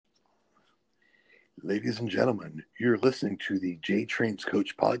Ladies and gentlemen, you're listening to the J Trains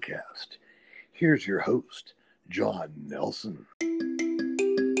Coach podcast. Here's your host, John Nelson.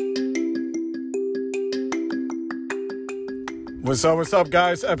 What's up,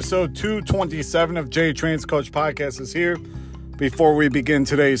 guys? Episode 227 of J Trains Coach podcast is here. Before we begin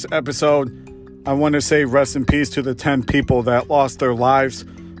today's episode, I want to say rest in peace to the 10 people that lost their lives,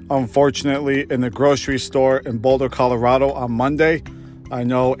 unfortunately, in the grocery store in Boulder, Colorado on Monday. I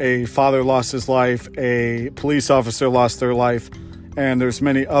know a father lost his life, a police officer lost their life, and there's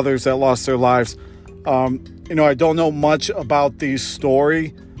many others that lost their lives. I don't know much about the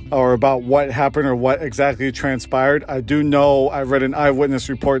story or about what happened or what exactly transpired. I do know I read an eyewitness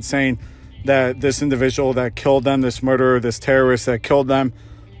report saying that this individual that killed them, this murderer, this terrorist that killed them,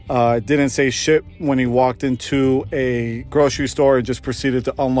 didn't say shit when he walked into a grocery store and just proceeded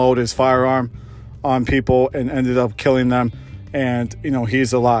to unload his firearm on people and ended up killing them. And,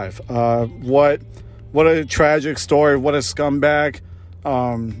 he's alive. What a tragic story. What a scumbag.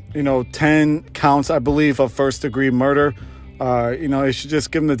 10 counts, I believe, of first-degree murder. They should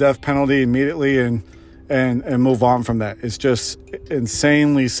just give him the death penalty immediately and move on from that. It's just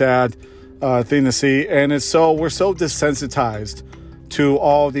insanely sad thing to see. And we're so desensitized to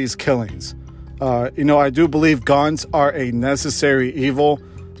all these killings. I do believe guns are a necessary evil.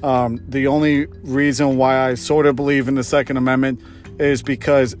 The only reason why I sort of believe in the Second Amendment is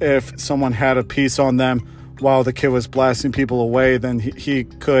because if someone had a piece on them while the kid was blasting people away, then he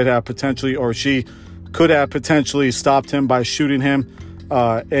could have potentially, or she could have potentially stopped him by shooting him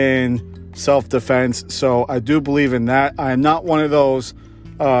in self-defense. So I do believe in that. I am not one of those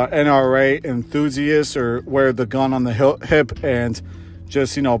NRA enthusiasts or wear the gun on the hip and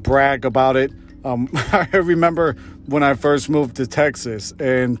just, brag about it. I remember when I first moved to Texas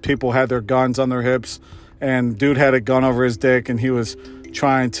and people had their guns on their hips and dude had a gun over his dick and he was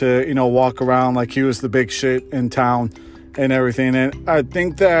trying to, walk around like he was the big shit in town and everything. And I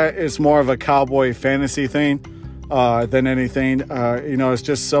think that it's more of a cowboy fantasy thing than anything. It's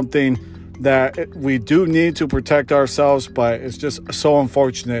just something that we do need to protect ourselves, but it's just so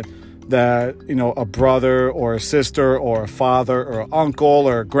unfortunate that, a brother or a sister or a father or an uncle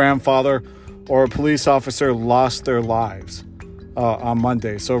or a grandfather or a police officer lost their lives on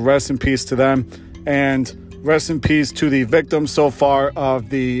Monday. So rest in peace to them, and rest in peace to the victims so far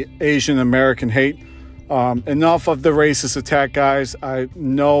of the Asian American hate. Enough of the racist attack, guys. I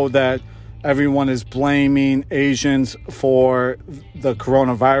know that everyone is blaming Asians for the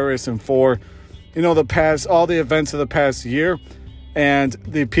coronavirus and for, all the events of the past year. And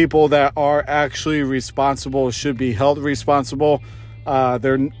the people that are actually responsible should be held responsible.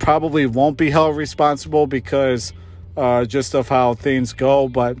 There probably won't be held responsible because just of how things go.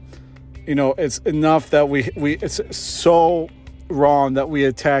 But, it's enough that it's so wrong that we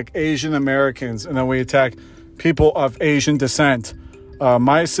attack Asian Americans and then we attack people of Asian descent.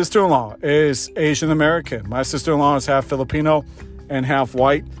 My sister-in-law is Asian American. My sister-in-law is half Filipino and half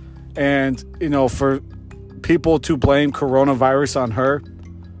white. And, for people to blame coronavirus on her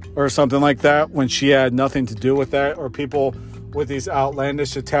or something like that when she had nothing to do with that, or people with these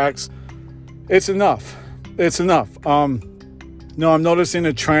outlandish attacks, it's enough. It's enough. I'm noticing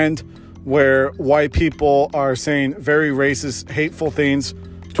a trend where white people are saying very racist, hateful things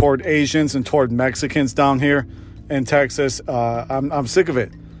toward Asians and toward Mexicans down here in Texas. I'm sick of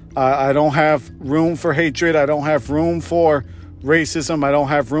it. I don't have room for hatred. I don't have room for racism. I don't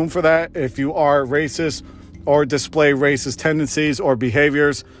have room for that. If you are racist or display racist tendencies or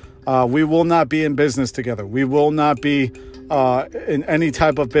behaviors, we will not be in business together. We will not be in any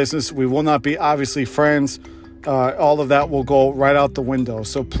type of business. We will not be obviously friends. All of that will go right out the window.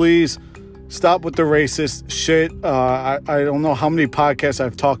 So please stop with the racist shit. I don't know how many podcasts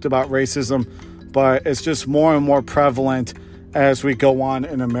I've talked about racism, but it's just more and more prevalent as we go on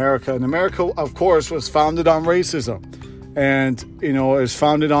in America. And America, of course, was founded on racism and, is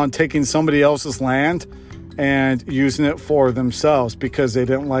founded on taking somebody else's land and using it for themselves because they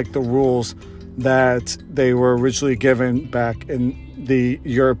didn't like the rules that they were originally given back in the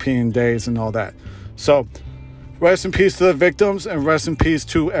European days and all that. So rest in peace to the victims and rest in peace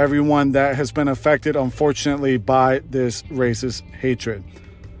to everyone that has been affected, unfortunately, by this racist hatred.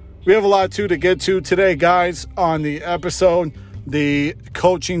 We have a lot to get to today, guys, on the episode. The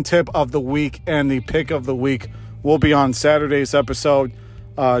coaching tip of the week and the pick of the week will be on Saturday's episode,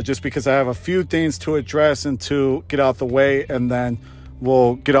 just because I have a few things to address and to get out the way, and then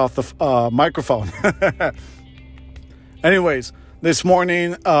we'll get off the microphone. Anyways, this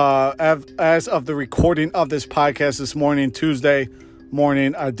morning, as of the recording of this podcast this morning, Tuesday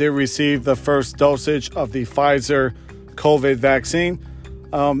morning, I did receive the first dosage of the Pfizer COVID vaccine.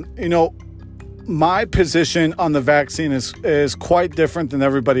 my position on the vaccine is quite different than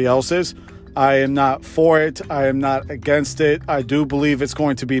everybody else's. I am not for it. I am not against it. I do believe it's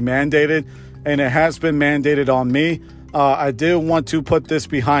going to be mandated, and it has been mandated on me. I did want to put this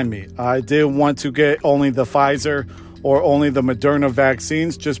behind me. I did want to get only the Pfizer or only the Moderna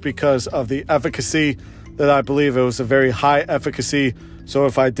vaccines just because of the efficacy that I believe it was a very high efficacy. So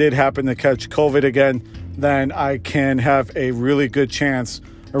if I did happen to catch COVID again, then I can have a really good chance,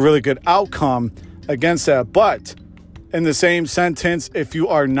 a really good outcome against that. But in the same sentence, if you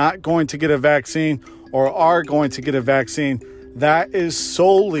are not going to get a vaccine or are going to get a vaccine, that is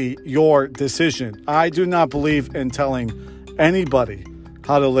solely your decision. I do not believe in telling anybody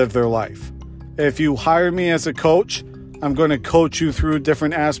how to live their life. If you hire me as a coach, I'm going to coach you through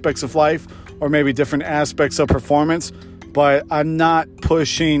different aspects of life or maybe different aspects of performance, but I'm not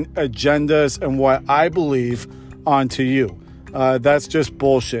pushing agendas and what I believe onto you. That's just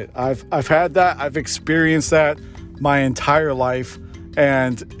bullshit. I've had that. I've experienced that my entire life,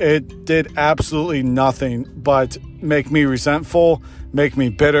 and it did absolutely nothing but make me resentful, make me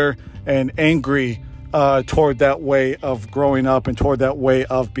bitter and angry toward that way of growing up and toward that way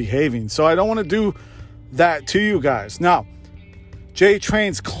of behaving. So I don't want to do that to you guys. Now, J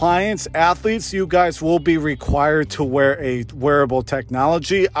Train's clients, athletes, you guys will be required to wear a wearable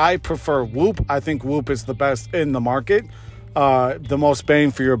technology. I prefer Whoop. I think Whoop is the best in the market, the most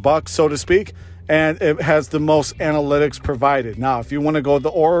bang for your buck, so to speak, and it has the most analytics provided. Now, if you want to go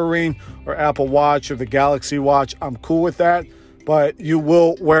the Oura Ring or Apple Watch or the Galaxy Watch, I'm cool with that, but you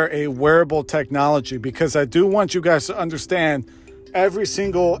will wear a wearable technology because I do want you guys to understand every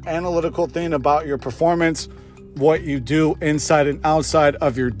single analytical thing about your performance, what you do inside and outside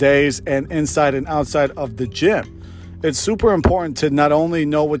of your days and inside and outside of the gym. It's super important to not only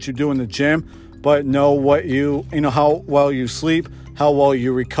know what you do in the gym, but know what how well you sleep, how well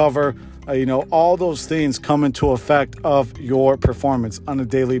you recover. All those things come into effect of your performance on a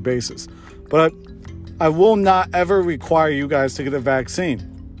daily basis. But I will not ever require you guys to get a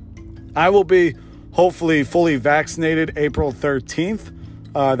vaccine. I will be hopefully fully vaccinated April 13th.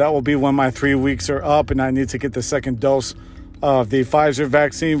 That will be when my 3 weeks are up and I need to get the second dose of the Pfizer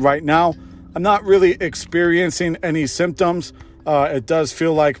vaccine. Right now, I'm not really experiencing any symptoms. It does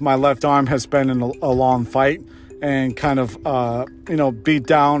feel like my left arm has been in a long fight and kind of, beat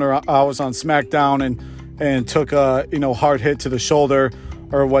down, or I was on SmackDown and took a, hard hit to the shoulder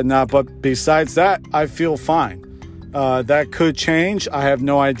or whatnot. But besides that, I feel fine. That could change. I have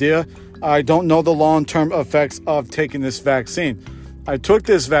no idea. I don't know the long-term effects of taking this vaccine. I took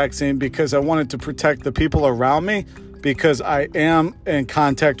this vaccine because I wanted to protect the people around me, because I am in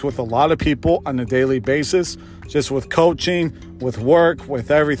contact with a lot of people on a daily basis, just with coaching, with work, with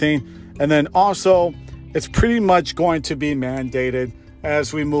everything. And then also, it's pretty much going to be mandated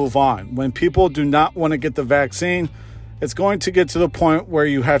as we move on. When people do not want to get the vaccine, it's going to get to the point where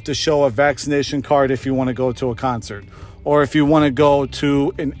you have to show a vaccination card if you want to go to a concert, or if you want to go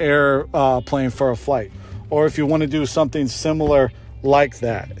to an airplane for a flight, or if you want to do something similar like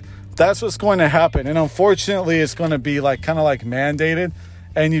that. That's what's going to happen. And unfortunately, it's going to be kind of mandated.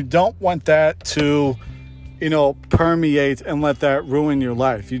 And you don't want that to, permeate and let that ruin your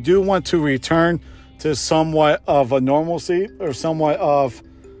life. You do want to return to somewhat of a normalcy, or somewhat of,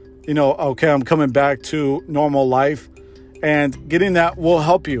 okay, I'm coming back to normal life. And getting that will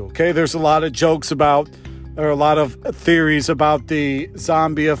help you. Okay. There's a lot of jokes about, or a lot of theories about the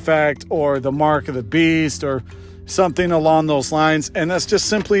zombie effect or the mark of the beast or something along those lines. And that's just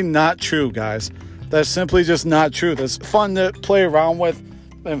simply not true, guys. That's simply just not true. That's fun to play around with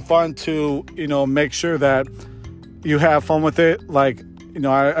and fun to, make sure that you have fun with it. I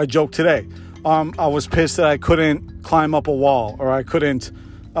joked today. I was pissed that I couldn't climb up a wall, or I couldn't,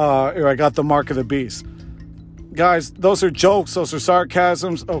 or I got the mark of the beast. Guys, those are jokes. Those are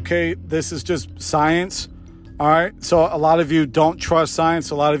sarcasms. Okay. This is just science. All right. So a lot of you don't trust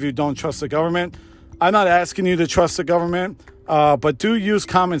science. A lot of you don't trust the government. I'm not asking you to trust the government, but do use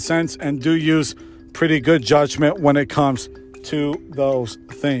common sense and do use pretty good judgment when it comes to those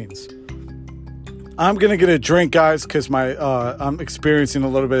things. I'm going to get a drink, guys, because I'm experiencing a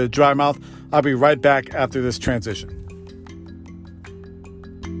little bit of dry mouth. I'll be right back after this transition.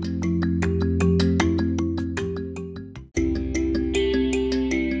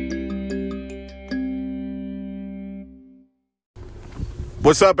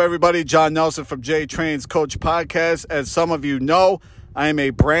 What's up, everybody? John Nelson from J Train's Coach Podcast. As some of you know, I am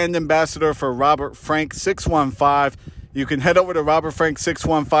a brand ambassador for Robert Frank 615. You can head over to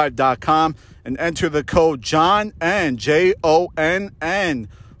robertfrank615.com and enter the code JOHNN, JONN,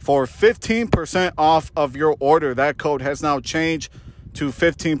 for 15% off of your order. That code has now changed to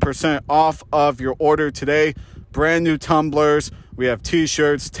 15% off of your order today. Brand new tumblers. We have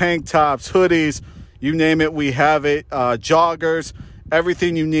t-shirts, tank tops, hoodies, you name it, we have it. Joggers,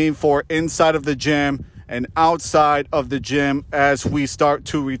 everything you need for inside of the gym and outside of the gym as we start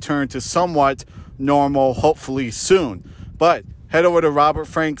to return to somewhat normal, hopefully soon. But head over to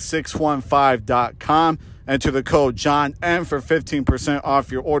robertfrank615.com. Enter the code John M for 15%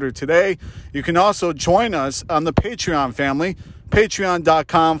 off your order today. You can also join us on the Patreon family,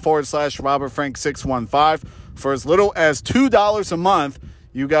 patreon.com/robertfrank615. For as little as $2 a month,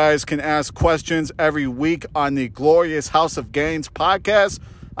 you guys can ask questions every week on the Glorious House of Gains podcast.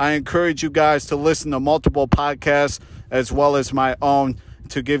 I encourage you guys to listen to multiple podcasts as well as my own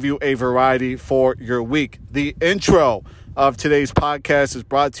to give you a variety for your week. The intro of today's podcast is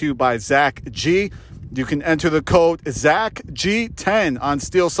brought to you by Zach G. You can enter the code ZachG10 on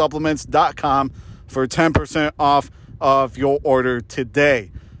steelsupplements.com for 10% off of your order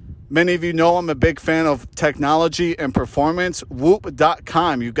today. Many of you know I'm a big fan of technology and performance.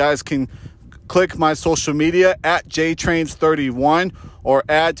 Whoop.com. You guys can click my social media at JTrains31 or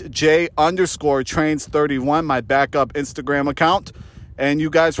at J_Trains31, my backup Instagram account. And you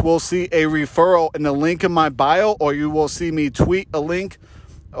guys will see a referral in the link in my bio, or you will see me tweet a link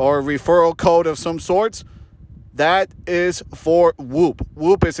or a referral code of some sorts. That is for Whoop.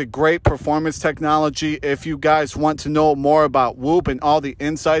 Whoop is a great performance technology. If you guys want to know more about Whoop and all the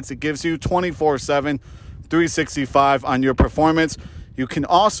insights it gives you 24/7, 365 on your performance, you can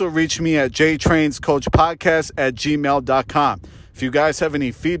also reach me at jtrainscoachpodcast@gmail.com. If you guys have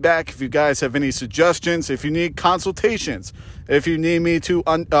any feedback, if you guys have any suggestions, if you need consultations, if you need me to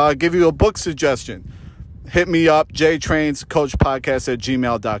give you a book suggestion, hit me up,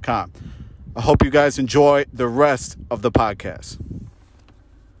 jtrainscoachpodcast@gmail.com. I hope you guys enjoy the rest of the podcast.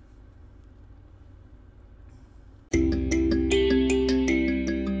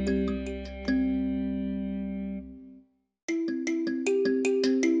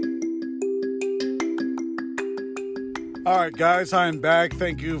 All right, guys, I'm back.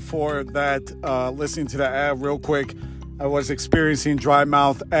 Thank you for that, listening to that ad real quick. I was experiencing dry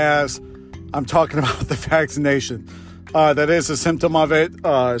mouth as I'm talking about the vaccination. That is a symptom of it,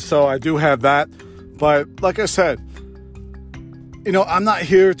 so I do have that. But like I said, I'm not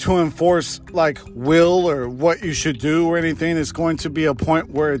here to enforce will or what you should do or anything. It's going to be a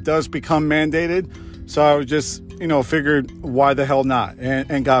point where it does become mandated. So I just, figured why the hell not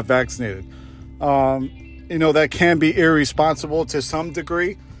and got vaccinated. That can be irresponsible to some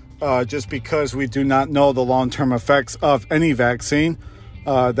degree, just because we do not know the long-term effects of any vaccine.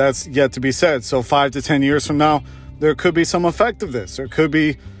 That's yet to be said. So 5 to 10 years from now, there could be some effect of this. There could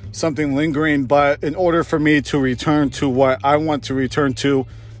be something lingering. But in order for me to return to what I want to return to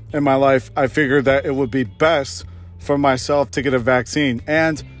in my life, I figured that it would be best for myself to get a vaccine.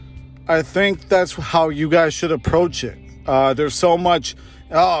 And I think that's how you guys should approach it. There's so much,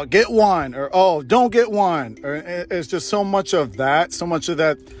 get one, or, don't get one. Or it's just so much of that, so much of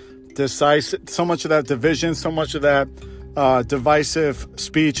that so much of that division, so much of that divisive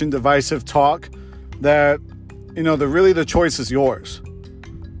speech and divisive talk that, the choice is yours.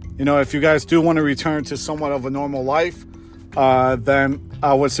 If you guys do want to return to somewhat of a normal life, then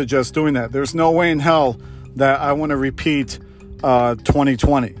I would suggest doing that. There's no way in hell that I want to repeat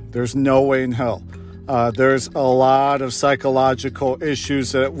 2020. There's no way in hell. There's a lot of psychological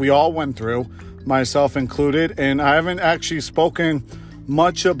issues that we all went through, myself included, and I haven't actually spoken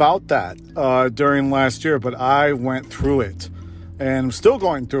much about that during last year, but I went through it, and I'm still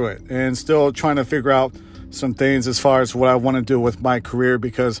going through it, and still trying to figure out some things as far as what I want to do with my career,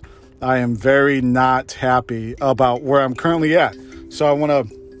 because I am very not happy about where I'm currently at. So I want to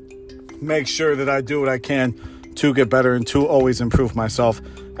make sure that I do what I can to get better and to always improve myself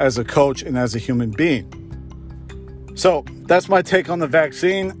as a coach and as a human being. So that's my take on the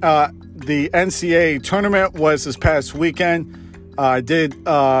vaccine. The NCAA tournament was this past weekend. I did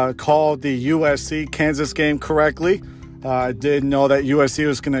call the USC-Kansas game correctly. I did know that USC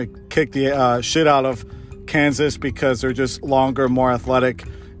was going to kick the shit out of Kansas because they're just longer, more athletic,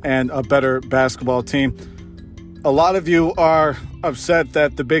 and a better basketball team. A lot of you are upset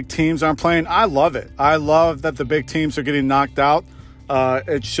that the big teams aren't playing. I love it. I love that the big teams are getting knocked out.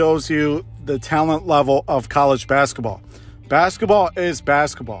 It shows you the talent level of college basketball. Basketball is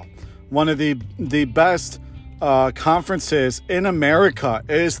basketball. One of the best conferences in America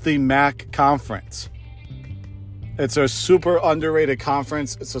is the MAC conference. It's a super underrated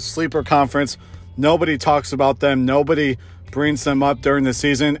conference. It's a sleeper conference. Nobody talks about them. Nobody brings them up during the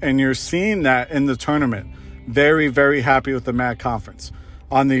season. And you're seeing that in the tournament. Very, very happy with the MAC conference.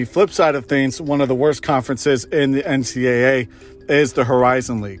 On the flip side of things, one of the worst conferences in the NCAA is the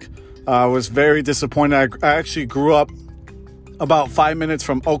Horizon League. I was very disappointed. I actually grew up about 5 minutes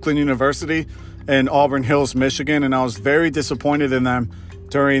from Oakland University in Auburn Hills, Michigan, and I was very disappointed in them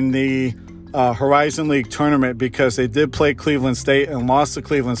during the Horizon League tournament because they did play Cleveland State and lost to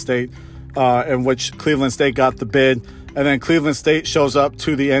Cleveland State, in which Cleveland State got the bid. And then Cleveland State shows up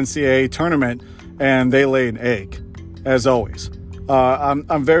to the NCAA tournament and they lay an egg, as always.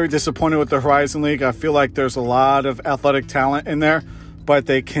 I'm very disappointed with the Horizon League. I feel like there's a lot of athletic talent in there, but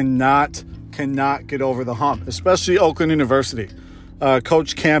they cannot get over the hump, especially Oakland University.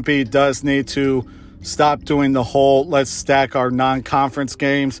 Coach Campy does need to stop doing the whole let's stack our non-conference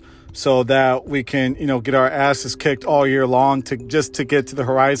games so that we can, get our asses kicked all year long to get to the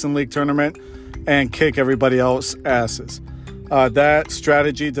Horizon League tournament and kick everybody else's asses. That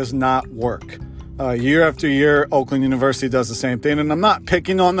strategy does not work. Year after year, Oakland University does the same thing, and I'm not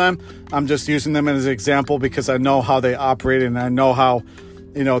picking on them. I'm just using them as an example because I know how they operate and I know how,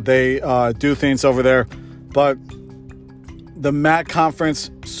 they do things over there. But the MAC conference,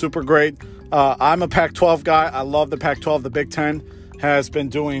 super great. I'm a Pac-12 guy. I love the Pac-12. The Big Ten has been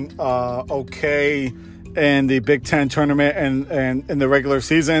doing okay in the Big Ten tournament and in the regular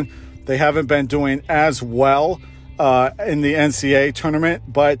season. They haven't been doing as well in the NCAA tournament,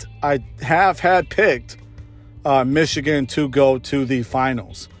 but I have had picked Michigan to go to the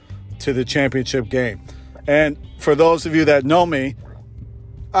finals, to the championship game. And for those of you that know me,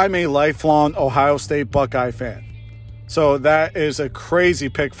 I'm a lifelong Ohio State Buckeye fan. So that is a crazy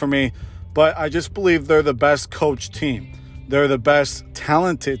pick for me, but I just believe they're the best coached team. They're the best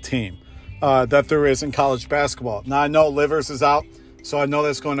talented team that there is in college basketball. Now, I know Livers is out, so I know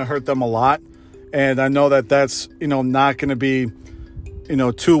that's going to hurt them a lot. And I know that that's, not going to be,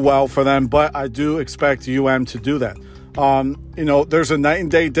 too well for them. But I do expect UM to do that. There's a night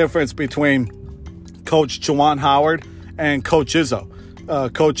and day difference between Coach Juwan Howard and Coach Izzo.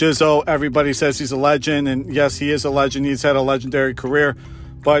 Coach Izzo, everybody says he's a legend. And yes, he is a legend. He's had a legendary career.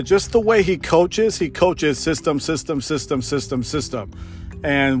 But just the way he coaches system.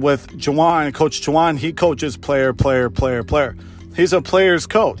 And with Juwan, Coach Juwan, he coaches player. He's a player's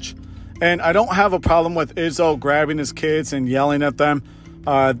coach. And I don't have a problem with Izzo grabbing his kids and yelling at them.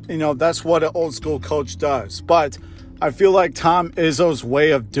 That's what an old school coach does. But I feel like Tom Izzo's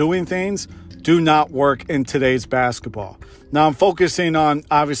way of doing things do not work in today's basketball. Now, I'm focusing on,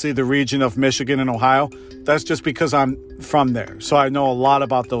 obviously, the region of Michigan and Ohio. That's just because I'm from there. So I know a lot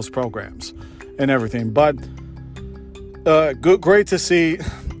about those programs and everything. But great to see,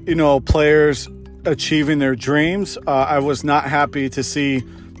 players achieving their dreams. I was not happy to see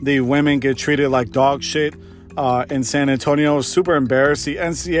the women get treated like dog shit in San Antonio. It was super embarrassed. The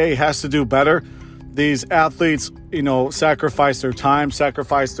NCAA has to do better. These athletes, sacrifice their time,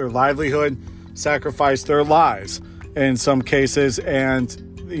 sacrifice their livelihood, sacrifice their lives in some cases. And,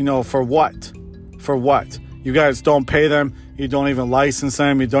 for what? For what? You guys don't pay them. You don't even license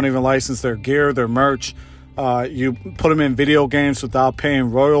them. You don't even license their gear, their merch. You put them in video games without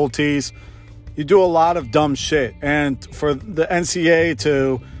paying royalties. You do a lot of dumb shit. And for the NCAA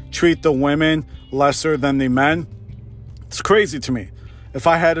to treat the women lesser than the men, it's crazy to me. If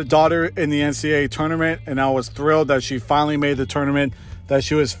I had a daughter in the NCAA tournament and I was thrilled that she finally made the tournament, that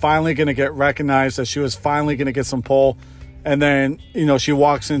she was finally going to get recognized, that she was finally going to get some pull, and then, she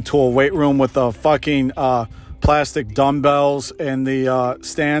walks into a weight room with a fucking plastic dumbbells in the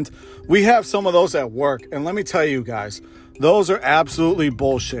stand. We have some of those at work. And let me tell you guys, those are absolutely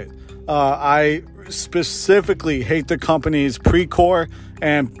bullshit. I specifically hate the company's Precor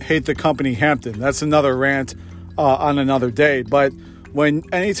and hate the company Hampton. That's another rant on another day. But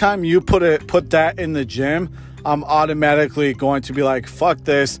anytime you put that in the gym, I'm automatically going to be like, fuck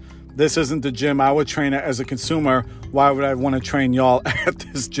this. This isn't the gym I would train at as a consumer. Why would I want to train y'all at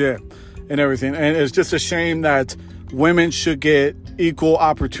this gym and everything? And it's just a shame that women should get equal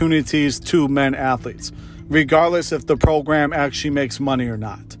opportunities to men athletes, regardless if the program actually makes money or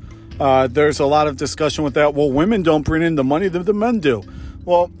not. There's a lot of discussion with that. Well, women don't bring in the money that the men do.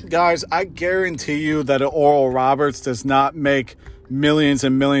 Well, guys, I guarantee you that Oral Roberts does not make millions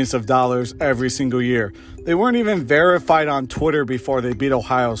and millions of dollars every single year. They weren't even verified on Twitter before they beat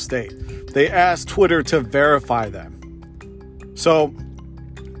Ohio State. They asked Twitter to verify them. So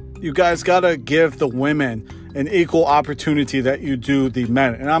you guys got to give the women an equal opportunity that you do the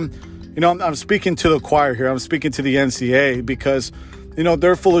men. And I'm speaking to the choir here. I'm speaking to the NCAA because,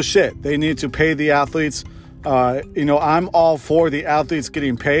 they're full of shit. They need to pay the athletes. I'm all for the athletes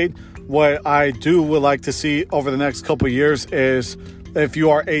getting paid. What I would like to see over the next couple of years is if you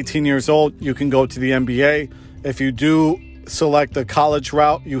are 18 years old, you can go to the NBA. If you do select the college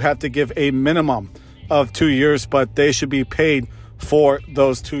route, you have to give a minimum of 2 years, but they should be paid for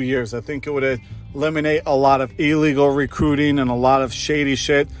those 2 years. I think it would eliminate a lot of illegal recruiting and a lot of shady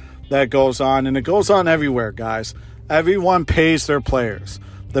shit that goes on. And it goes on everywhere, guys. Everyone pays their players.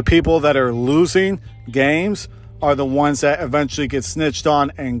 The people that are losing games are the ones that eventually get snitched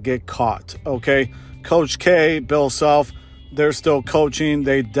on and get caught, okay? Coach K, Bill Self, they're still coaching.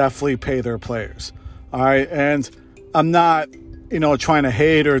 They definitely pay their players, all right? And I'm not, trying to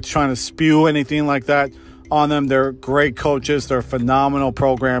hate or trying to spew anything like that on them. They're great coaches. They're phenomenal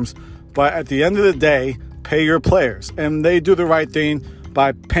programs. But at the end of the day, pay your players. And they do the right thing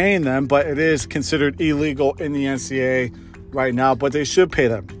by paying them, but it is considered illegal in the NCAA right now, but they should pay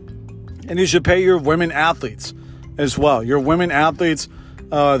them. And you should pay your women athletes as well. Your women athletes,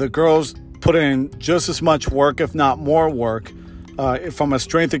 the girls put in just as much work, if not more work, from a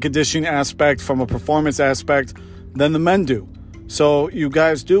strength and conditioning aspect, from a performance aspect, than the men do. So you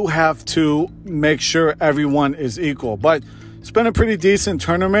guys do have to make sure everyone is equal. But it's been a pretty decent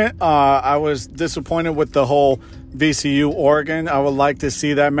tournament. I was disappointed with the whole VCU Oregon. I would like to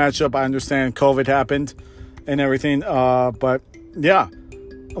see that matchup. I understand COVID happened and everything. But yeah,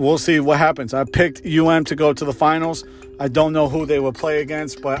 we'll see what happens. I picked UM to go to the finals. I don't know who they will play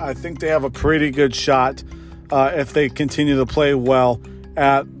against, but I think they have a pretty good shot if they continue to play well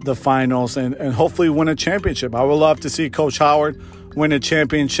at the finals and hopefully win a championship. I would love to see Coach Howard win a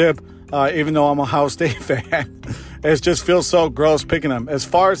championship, even though I'm a Ohio State fan. It just feels so gross picking them. As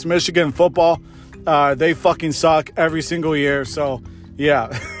far as Michigan football, they fucking suck every single year. So,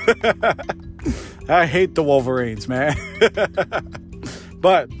 yeah. I hate the Wolverines, man.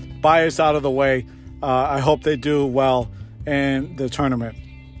 But bias out of the way, I hope they do well in the tournament.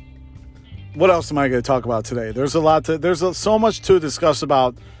 What else am I going to talk about today? There's so much to discuss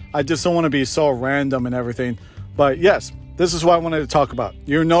about. I just don't want to be so random and everything. But yes, this is what I wanted to talk about.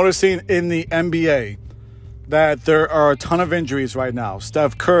 You're noticing in the NBA that there are a ton of injuries right now.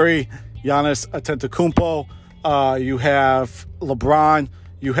 Steph Curry, Giannis Antetokounmpo, you have LeBron,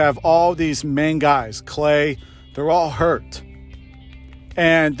 you have all these main guys, Clay, they're all hurt.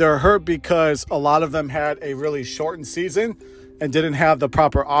 And they're hurt because a lot of them had a really shortened season and didn't have the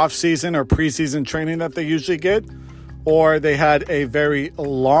proper off-season or preseason training that they usually get, or they had a very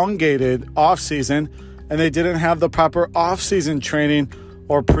elongated off-season and they didn't have the proper off-season training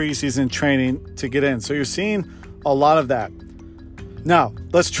or preseason training to get in. So you're seeing a lot of that. Now,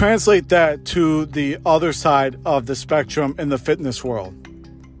 let's translate that to the other side of the spectrum in the fitness world.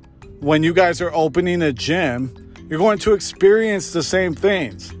 When you guys are opening a gym, you're going to experience the same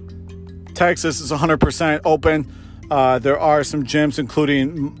things. Texas is 100% open. There are some gyms,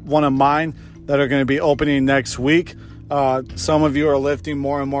 including one of mine, that are going to be opening next week. Some of you are lifting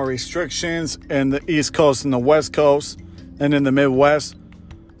more and more restrictions in the East Coast and the West Coast and in the Midwest.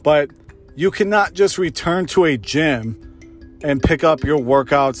 But you cannot just return to a gym and pick up your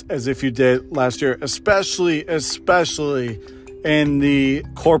workouts as if you did last year, especially in the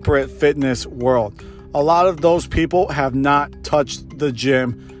corporate fitness world. A lot of those people have not touched the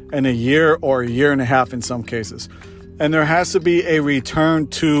gym in a year or a year and a half in some cases. And there has to be a return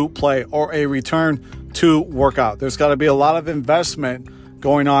to play or a return to workout. There's got to be a lot of investment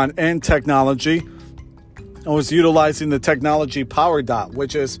going on in technology. I was utilizing the technology Power Dot,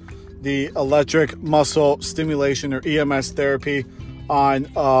 which is the electric muscle stimulation or EMS therapy on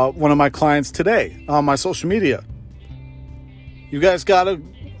one of my clients today on my social media. You guys got to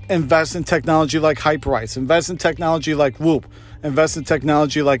invest in technology like Hyperice, invest in technology like Whoop, invest in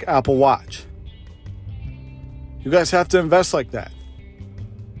technology like Apple Watch. You guys have to invest like that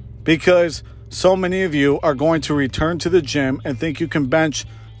because so many of you are going to return to the gym and think you can bench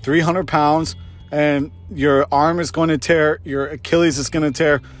 300 pounds and your arm is going to tear, your Achilles is going to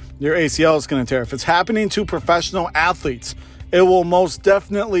tear, your ACL is going to tear. If it's happening to professional athletes, it will most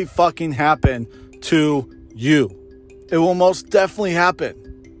definitely fucking happen to you. It will most definitely happen.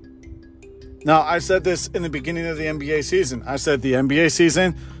 Now, I said this in the beginning of the NBA season. I said the NBA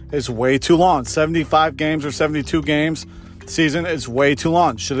season is way too long. 75 games or 72 games season is way too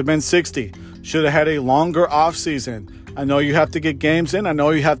long. Should have been 60. Should have had a longer off season. I know you have to get games in. I know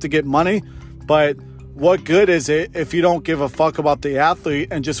you have to get money. But what good is it if you don't give a fuck about the athlete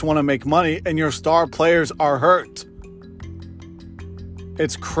and just want to make money and your star players are hurt?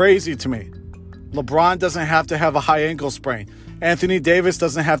 It's crazy to me. LeBron doesn't have to have a high ankle sprain. Anthony Davis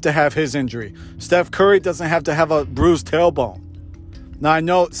doesn't have to have his injury. Steph Curry doesn't have to have a bruised tailbone. Now, I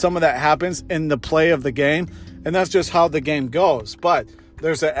know some of that happens in the play of the game, and that's just how the game goes. But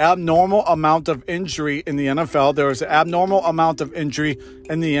there's an abnormal amount of injury in the NFL. There's an abnormal amount of injury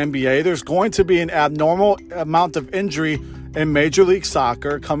in the NBA. There's going to be an abnormal amount of injury in Major League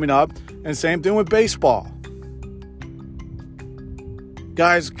Soccer coming up, and same thing with baseball.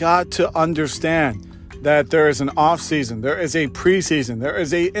 guys got to understand that there is an off season, there is a preseason, there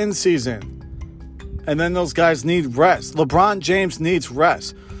is a in season. And then those guys need rest. LeBron James needs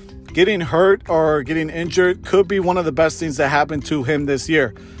rest. Getting hurt or getting injured could be one of the best things that happened to him this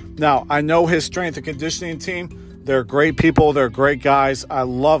year. Now, I know his strength and conditioning team. They're great people. They're great guys. I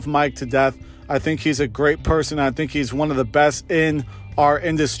love Mike to death. I think he's a great person. I think he's one of the best in our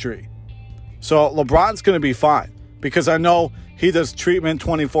industry. So LeBron's going to be fine because I know he does treatment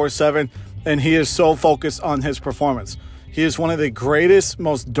 24/7 and he is so focused on his performance. He is one of the greatest,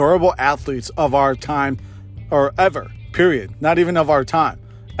 most durable athletes of our time or ever, period. Not even of our time,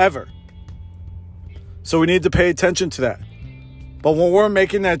 ever. So we need to pay attention to that. But when we're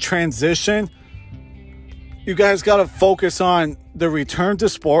making that transition, you guys got to focus on the return to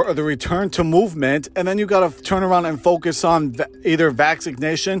sport or the return to movement. And then you got to turn around and focus on either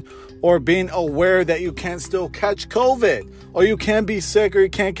vaccination or being aware that you can still catch COVID or you can be sick or you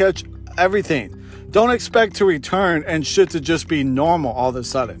can't catch everything. Don't expect to return and shit to just be normal all of a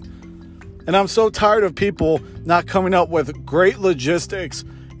sudden. And I'm so tired of people not coming up with great logistics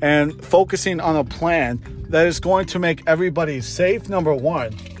and focusing on a plan that is going to make everybody safe, number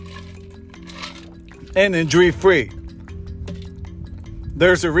one, and injury-free.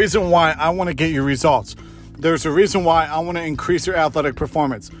 There's a reason why I want to get you results. There's a reason why I want to increase your athletic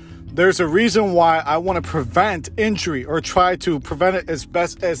performance. There's a reason why I want to prevent injury or try to prevent it as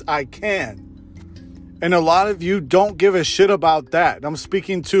best as I can. And a lot of you don't give a shit about that. I'm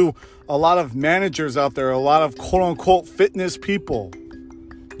speaking to a lot of managers out there, a lot of quote-unquote fitness people.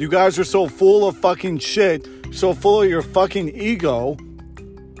 You guys are so full of fucking shit, so full of your fucking ego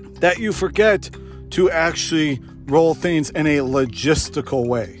that you forget to actually roll things in a logistical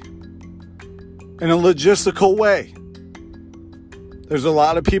way. In a logistical way. There's a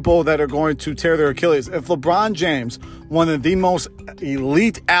lot of people that are going to tear their Achilles. If LeBron James, one of the most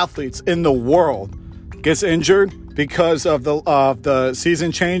elite athletes in the world, gets injured because of the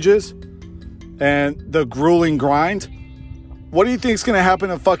season changes and the grueling grind, what do you think is going to happen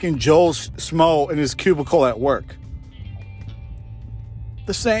to fucking Joel Smo in his cubicle at work?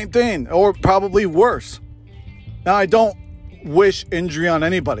 The same thing, or probably worse. Now, I don't wish injury on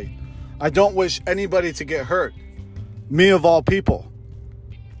anybody. I don't wish anybody to get hurt. Me of all people.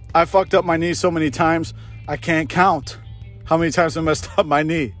 I fucked up my knee so many times, I can't count how many times I messed up my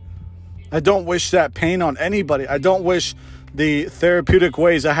knee. I don't wish that pain on anybody. I don't wish the therapeutic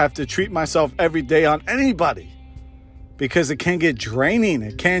ways I have to treat myself every day on anybody. Because it can get draining.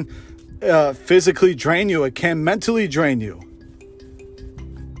 It can physically drain you. It can mentally drain you.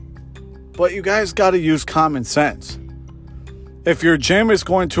 But you guys got to use common sense. If your gym is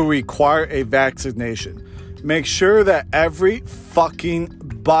going to require a vaccination, make sure that every fucking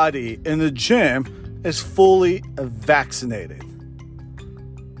body in the gym is fully vaccinated.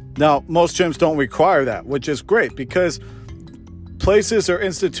 Now, most gyms don't require that, which is great because places or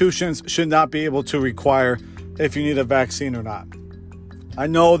institutions should not be able to require if you need a vaccine or not. I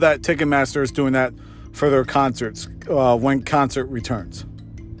know that Ticketmaster is doing that for their concerts when concert returns.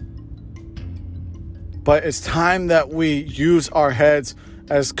 But it's time that we use our heads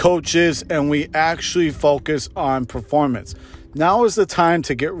as coaches and we actually focus on performance. Now is the time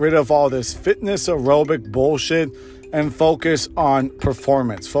to get rid of all this fitness aerobic bullshit and focus on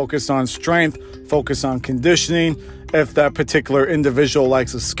performance. Focus on strength, focus on conditioning. If that particular individual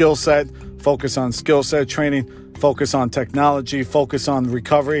likes a skill set, focus on skill set training, focus on technology, focus on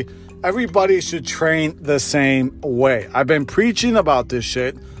recovery. Everybody should train the same way. I've been preaching about this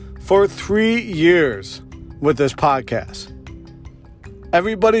shit for 3 years with this podcast.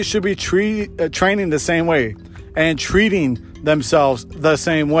 Everybody should be training the same way and treating themselves the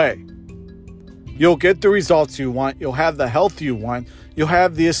same way. You'll get the results you want. You'll have the health you want. You'll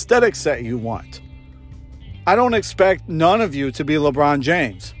have the aesthetics that you want. I don't expect none of you to be LeBron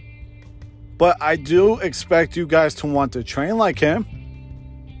James. But I do expect you guys to want to train like him.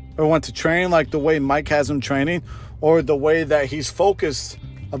 Or want to train like the way Mike has him training. Or the way that he's focused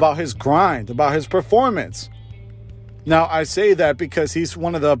about his grind, about his performance. Now, I say that because he's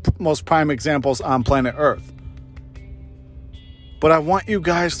one of the most prime examples on planet Earth. But I want you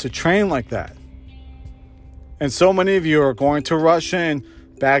guys to train like that. And so many of you are going to rush in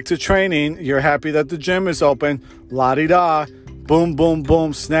back to training. You're happy that the gym is open. La-di-da. Boom, boom,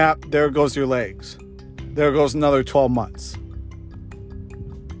 boom, snap. There goes your legs. There goes another 12 months.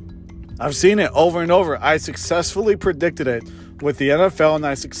 I've seen it over and over. I successfully predicted it with the NFL and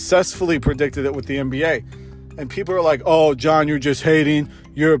I successfully predicted it with the NBA. And people are like, oh, John, you're just hating.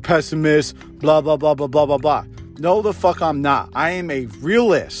 You're a pessimist. Blah, blah, blah, blah, blah, blah, blah. No, the fuck I'm not. I am a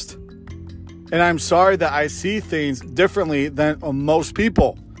realist. And I'm sorry that I see things differently than most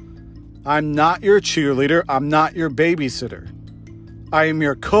people. I'm not your cheerleader. I'm not your babysitter. I am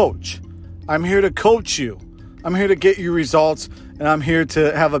your coach. I'm here to coach you. I'm here to get you results, and I'm here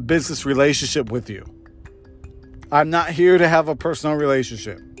to have a business relationship with you. I'm not here to have a personal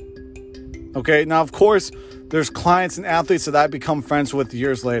relationship. Okay, now of course, there's clients and athletes that I become friends with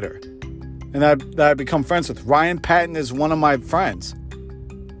years later. And that I become friends with. Ryan Patton is one of my friends.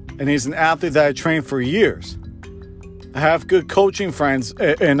 And he's an athlete that I trained for years. I have good coaching friends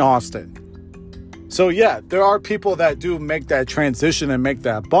in Austin. So yeah, there are people that do make that transition and make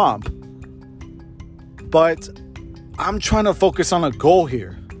that bump. But I'm trying to focus on a goal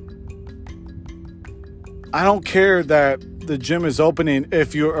here. I don't care that the gym is opening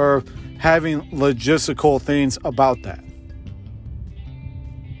if you are having logistical things about that.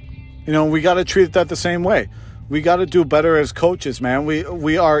 You know, we got to treat that the same way. We got to do better as coaches, man.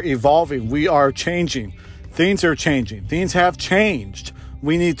 We are evolving. We are changing. Things are changing. Things have changed.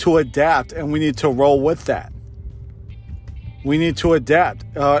 We need to adapt, and we need to roll with that. We need to adapt.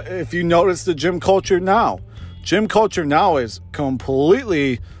 If you notice the gym culture now is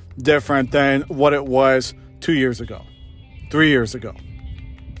completely different than what it was 2 years ago, 3 years ago.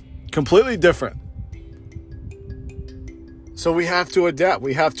 Completely different. So we have to adapt.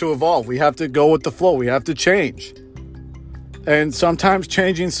 We have to evolve. We have to go with the flow. We have to change. And sometimes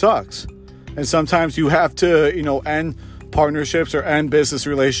changing sucks. And sometimes you have to, end partnerships or end business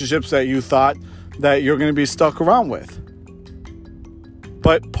relationships that you thought that you're going to be stuck around with.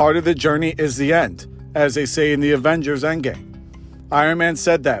 But part of the journey is the end, as they say in the Avengers Endgame. Iron Man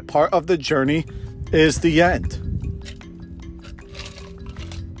said that. Part of the journey is the end.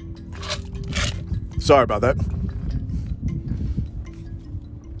 Sorry about that.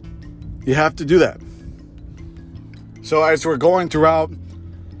 You have to do that. So as we're going throughout,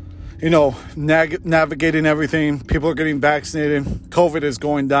 navigating everything, people are getting vaccinated, COVID is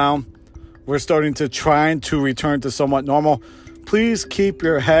going down, we're starting to try to return to somewhat normal. Please keep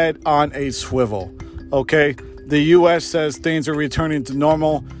your head on a swivel, okay? The U.S. says things are returning to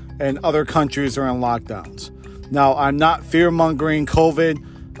normal and other countries are in lockdowns. Now, I'm not fear-mongering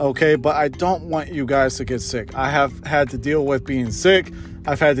COVID, okay, but I don't want you guys to get sick. I have had to deal with being sick.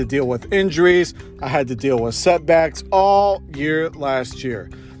 I've had to deal with injuries. I had to deal with setbacks all year last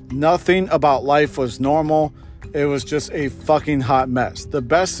year. Nothing about life was normal. It was just a fucking hot mess. The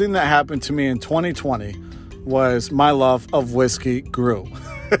best thing that happened to me in 2020 was my love of whiskey grew.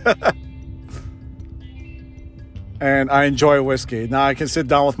 And I enjoy whiskey. Now I can sit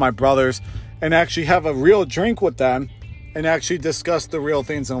down with my brothers and actually have a real drink with them and actually discuss the real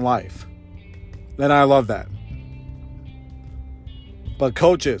things in life. And I love that. But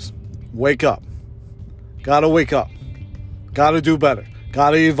coaches, wake up. Gotta wake up. Gotta do better.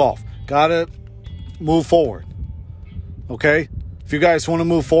 Gotta evolve. Gotta move forward. Okay? If you guys want to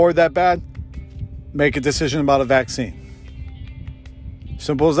move forward that bad, make a decision about a vaccine.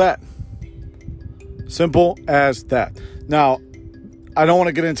 Simple as that. Simple as that. Now, I don't want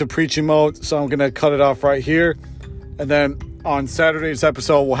to get into preaching mode, so I'm going to cut it off right here. And then on Saturday's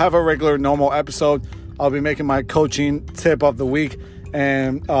episode, we'll have a regular, normal episode. I'll be making my coaching tip of the week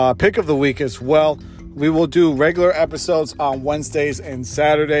and pick of the week as well. We will do regular episodes on Wednesdays and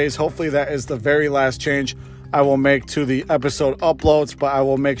Saturdays. Hopefully that is the very last change I will make to the episode uploads, but I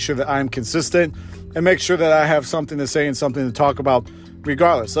will make sure that I'm consistent and make sure that I have something to say and something to talk about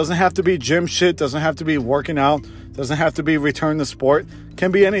regardless. Doesn't have to be gym shit, doesn't have to be working out, doesn't have to be return to sport.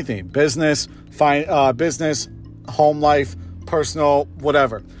 Can be anything. Business, business, home life, personal,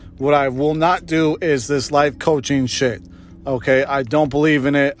 whatever. What I will not do is this life coaching shit. Okay, I don't believe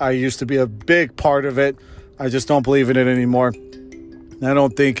in it. I used to be a big part of it. I just don't believe in it anymore. And I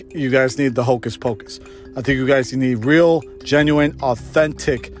don't think you guys need the hocus pocus. I think you guys need real, genuine,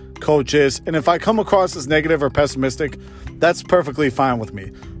 authentic coaches. And if I come across as negative or pessimistic, that's perfectly fine with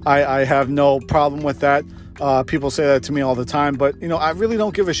me. I have no problem with that. People say that to me all the time, but I really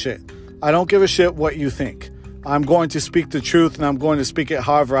don't give a shit. I don't give a shit what you think. I'm going to speak the truth, and I'm going to speak it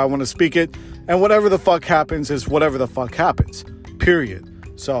however I want to speak it. And whatever the fuck happens is whatever the fuck happens, period.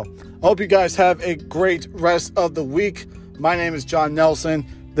 So I hope you guys have a great rest of the week. My name is John Nelson.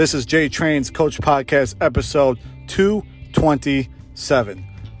 This is J Train's Coach Podcast, episode 227,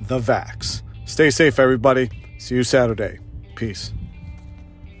 The Vax. Stay safe, everybody. See you Saturday. Peace.